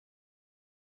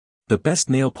The best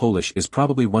nail polish is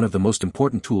probably one of the most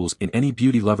important tools in any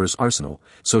beauty lover's arsenal,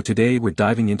 so today we're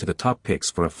diving into the top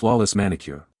picks for a flawless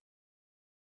manicure.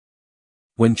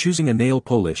 When choosing a nail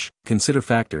polish, consider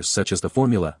factors such as the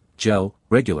formula, gel,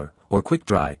 regular, or quick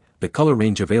dry, the color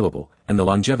range available, and the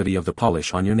longevity of the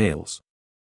polish on your nails.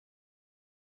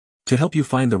 To help you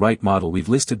find the right model, we've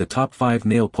listed the top 5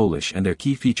 nail polish and their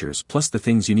key features plus the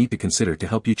things you need to consider to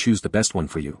help you choose the best one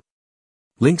for you.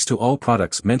 Links to all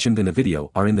products mentioned in the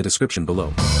video are in the description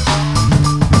below.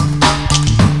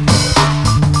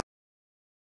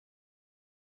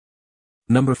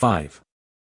 Number 5.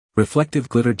 Reflective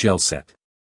Glitter Gel Set.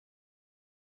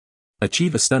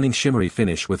 Achieve a stunning shimmery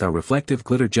finish with our reflective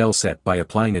glitter gel set by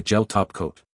applying a gel top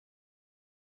coat.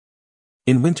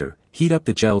 In winter, heat up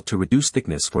the gel to reduce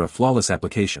thickness for a flawless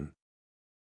application.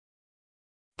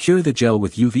 Cure the gel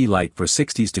with UV light for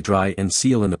 60s to dry and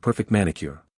seal in the perfect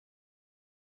manicure.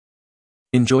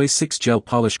 Enjoy 6 gel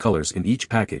polish colors in each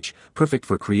package, perfect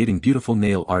for creating beautiful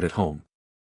nail art at home.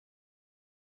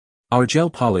 Our gel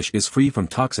polish is free from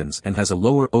toxins and has a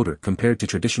lower odor compared to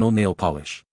traditional nail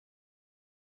polish.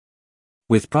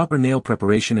 With proper nail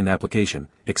preparation and application,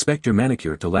 expect your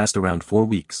manicure to last around 4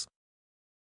 weeks.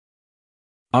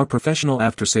 Our professional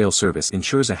after-sales service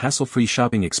ensures a hassle-free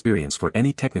shopping experience for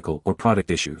any technical or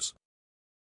product issues.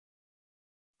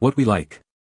 What we like.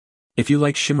 If you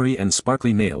like shimmery and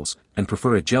sparkly nails, and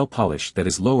prefer a gel polish that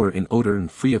is lower in odor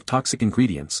and free of toxic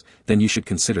ingredients, then you should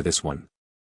consider this one.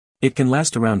 It can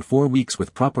last around 4 weeks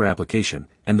with proper application,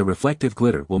 and the reflective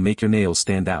glitter will make your nails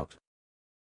stand out.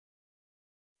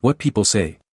 What people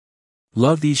say.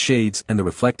 Love these shades and the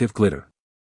reflective glitter.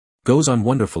 Goes on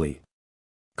wonderfully.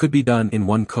 Could be done in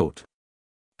one coat.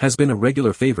 Has been a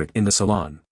regular favorite in the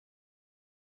salon.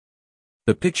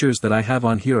 The pictures that I have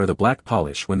on here are the black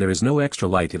polish. When there is no extra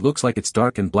light it looks like it's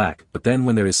dark and black, but then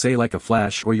when there is say like a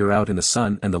flash or you're out in the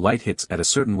sun and the light hits at a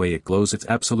certain way it glows, it's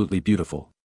absolutely beautiful.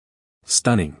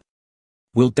 Stunning.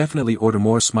 We'll definitely order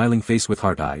more smiling face with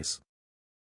heart eyes.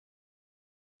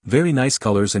 Very nice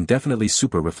colors and definitely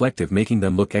super reflective, making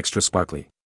them look extra sparkly.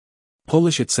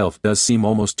 Polish itself does seem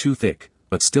almost too thick,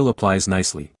 but still applies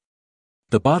nicely.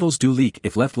 The bottles do leak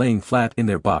if left laying flat in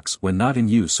their box when not in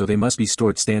use, so they must be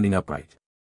stored standing upright.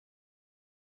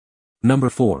 Number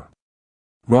 4.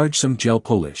 RARJSM Gel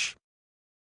Polish.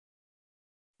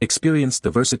 Experience the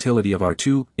versatility of our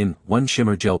 2-in-1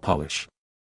 shimmer gel polish.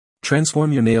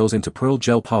 Transform your nails into pearl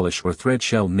gel polish or thread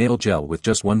shell nail gel with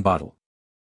just one bottle.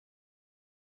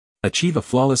 Achieve a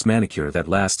flawless manicure that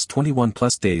lasts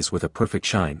 21+ days with a perfect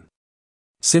shine.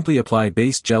 Simply apply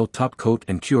base gel top coat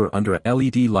and cure under a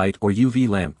LED light or UV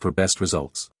lamp for best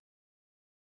results.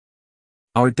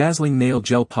 Our dazzling nail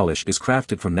gel polish is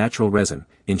crafted from natural resin,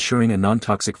 ensuring a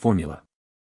non-toxic formula.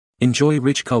 Enjoy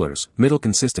rich colors, middle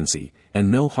consistency,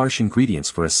 and no harsh ingredients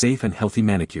for a safe and healthy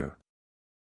manicure.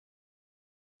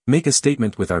 Make a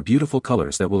statement with our beautiful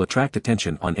colors that will attract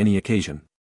attention on any occasion.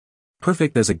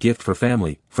 Perfect as a gift for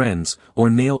family, friends, or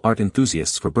nail art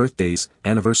enthusiasts for birthdays,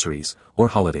 anniversaries, or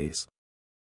holidays.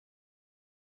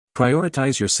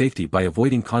 Prioritize your safety by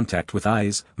avoiding contact with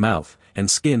eyes, mouth,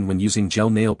 and skin when using gel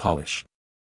nail polish.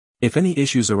 If any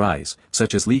issues arise,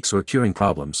 such as leaks or curing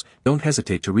problems, don't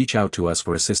hesitate to reach out to us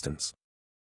for assistance.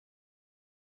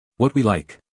 What we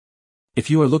like. If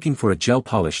you are looking for a gel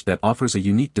polish that offers a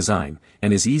unique design,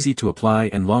 and is easy to apply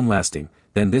and long-lasting,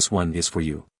 then this one is for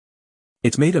you.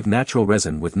 It's made of natural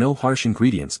resin with no harsh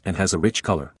ingredients and has a rich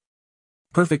color.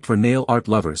 Perfect for nail art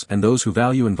lovers and those who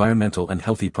value environmental and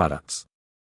healthy products.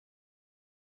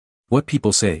 What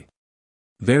people say.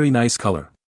 Very nice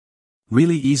color.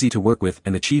 Really easy to work with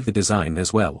and achieve the design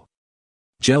as well.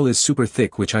 Gel is super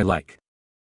thick, which I like.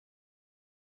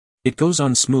 It goes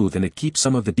on smooth and it keeps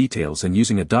some of the details, and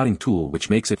using a dotting tool which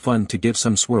makes it fun to give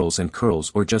some swirls and curls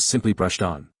or just simply brushed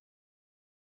on.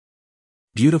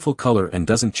 Beautiful color and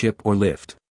doesn't chip or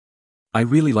lift. I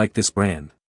really like this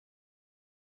brand.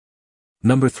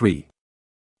 Number 3.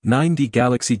 9D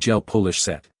Galaxy Gel Polish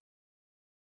Set.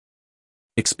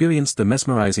 Experience the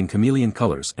mesmerizing chameleon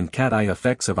colors and cat eye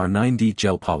effects of our 9D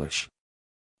gel polish.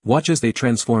 Watch as they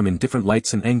transform in different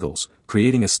lights and angles,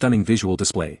 creating a stunning visual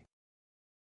display.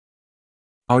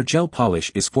 Our gel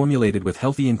polish is formulated with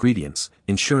healthy ingredients,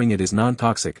 ensuring it is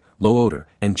non-toxic, low odor,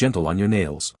 and gentle on your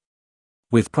nails.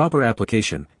 With proper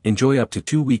application, enjoy up to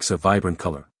 2 weeks of vibrant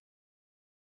color.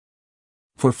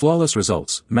 For flawless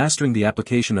results, mastering the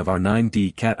application of our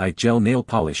 9D cat eye gel nail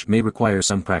polish may require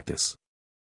some practice.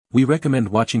 We recommend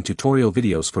watching tutorial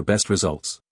videos for best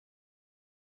results.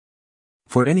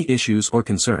 For any issues or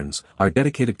concerns, our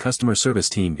dedicated customer service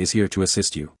team is here to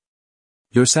assist you.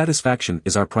 Your satisfaction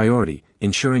is our priority,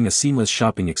 ensuring a seamless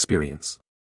shopping experience.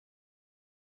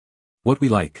 What we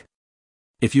like.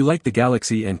 If you like the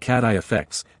galaxy and cat eye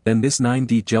effects, then this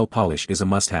 9D gel polish is a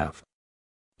must-have.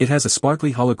 It has a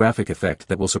sparkly holographic effect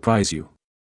that will surprise you.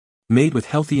 Made with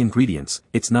healthy ingredients,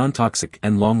 it's non-toxic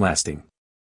and long-lasting.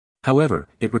 However,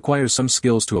 it requires some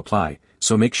skills to apply,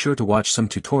 so make sure to watch some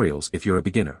tutorials if you're a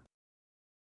beginner.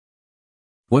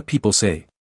 What people say.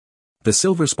 The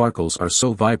silver sparkles are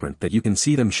so vibrant that you can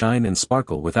see them shine and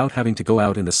sparkle without having to go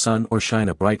out in the sun or shine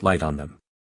a bright light on them.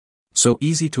 So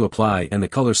easy to apply and the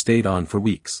color stayed on for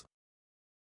weeks.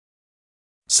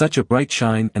 Such a bright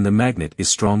shine and the magnet is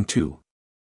strong too.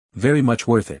 Very much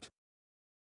worth it.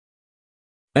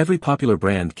 Every popular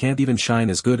brand can't even shine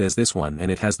as good as this one,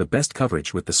 and it has the best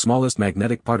coverage with the smallest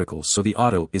magnetic particles, so the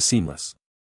auto is seamless.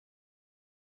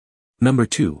 Number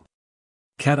 2.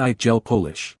 Cat Eye Gel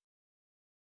Polish.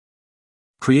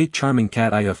 Create charming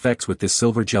cat eye effects with this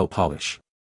silver gel polish.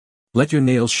 Let your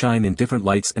nails shine in different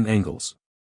lights and angles.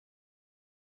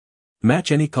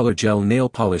 Match any color gel nail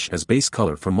polish as base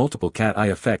color for multiple cat eye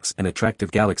effects and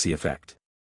attractive galaxy effect.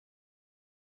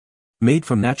 Made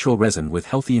from natural resin with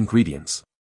healthy ingredients.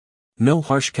 No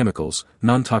harsh chemicals,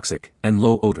 non-toxic, and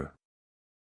low odor.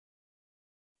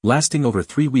 Lasting over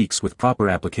 3 weeks with proper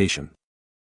application.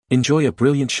 Enjoy a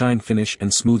brilliant shine finish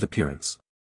and smooth appearance.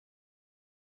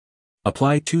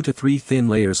 Apply 2 to 3 thin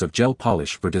layers of gel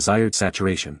polish for desired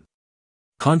saturation.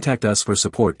 Contact us for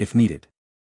support if needed.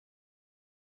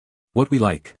 What we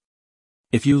like.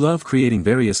 If you love creating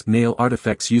various nail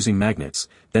artifacts using magnets,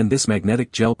 then this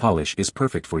magnetic gel polish is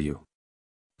perfect for you.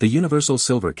 The universal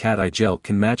silver cat eye gel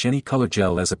can match any color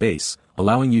gel as a base,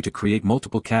 allowing you to create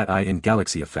multiple cat eye and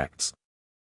galaxy effects.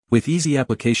 With easy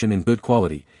application and good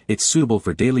quality, it's suitable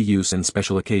for daily use and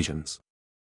special occasions.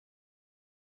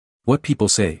 What people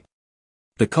say.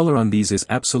 The color on these is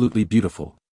absolutely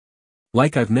beautiful.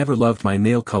 Like I've never loved my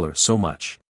nail color so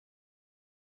much.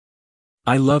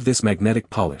 I love this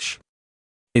magnetic polish.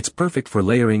 It's perfect for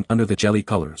layering under the jelly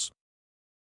colors.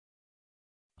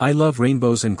 I love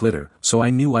rainbows and glitter, so I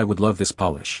knew I would love this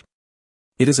polish.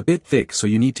 It is a bit thick, so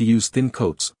you need to use thin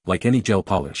coats, like any gel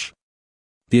polish.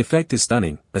 The effect is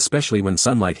stunning, especially when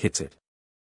sunlight hits it.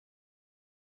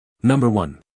 Number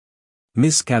 1.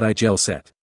 MIZHSE Cat Eye Gel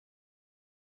Set.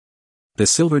 The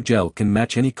silver gel can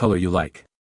match any color you like.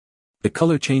 The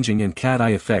color changing and cat eye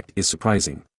effect is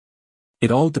surprising.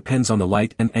 It all depends on the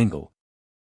light and angle.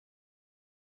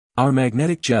 Our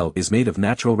magnetic gel is made of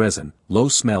natural resin, low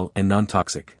smell and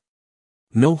non-toxic.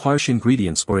 No harsh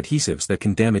ingredients or adhesives that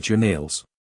can damage your nails.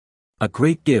 A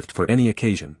great gift for any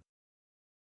occasion.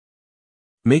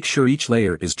 Make sure each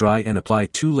layer is dry and apply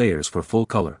 2 layers for full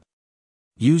color.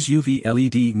 Use UV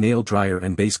LED nail dryer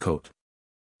and base coat.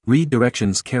 Read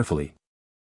directions carefully.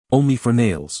 Only for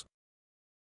nails.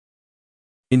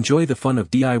 Enjoy the fun of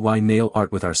DIY nail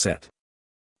art with our set.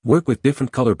 Work with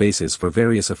different color bases for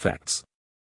various effects.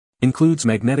 Includes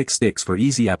magnetic sticks for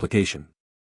easy application.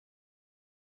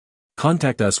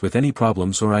 Contact us with any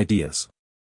problems or ideas.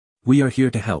 We are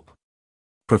here to help.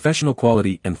 Professional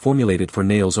quality and formulated for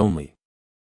nails only.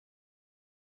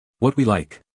 What we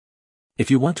like. If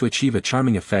you want to achieve a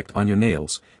charming effect on your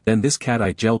nails, then this cat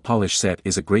eye gel polish set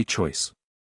is a great choice.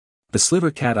 The silver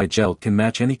cat eye gel can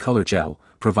match any color gel,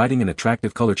 providing an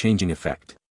attractive color changing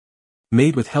effect.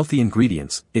 Made with healthy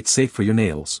ingredients, it's safe for your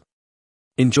nails.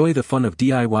 Enjoy the fun of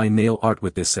DIY nail art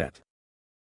with this set.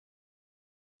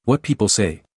 What people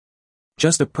say.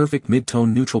 Just a perfect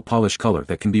mid-tone neutral polish color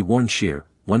that can be worn sheer,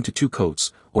 1 to 2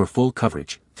 coats, or full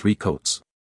coverage, 3 coats.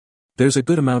 There's a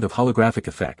good amount of holographic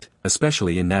effect,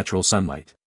 especially in natural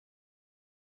sunlight.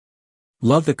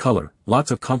 Love the color,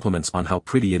 lots of compliments on how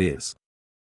pretty it is.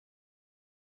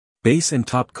 Base and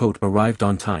top coat arrived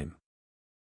on time.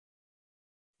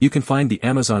 You can find the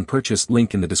Amazon purchase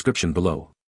link in the description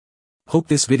below. Hope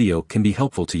this video can be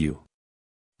helpful to you.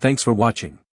 Thanks for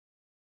watching.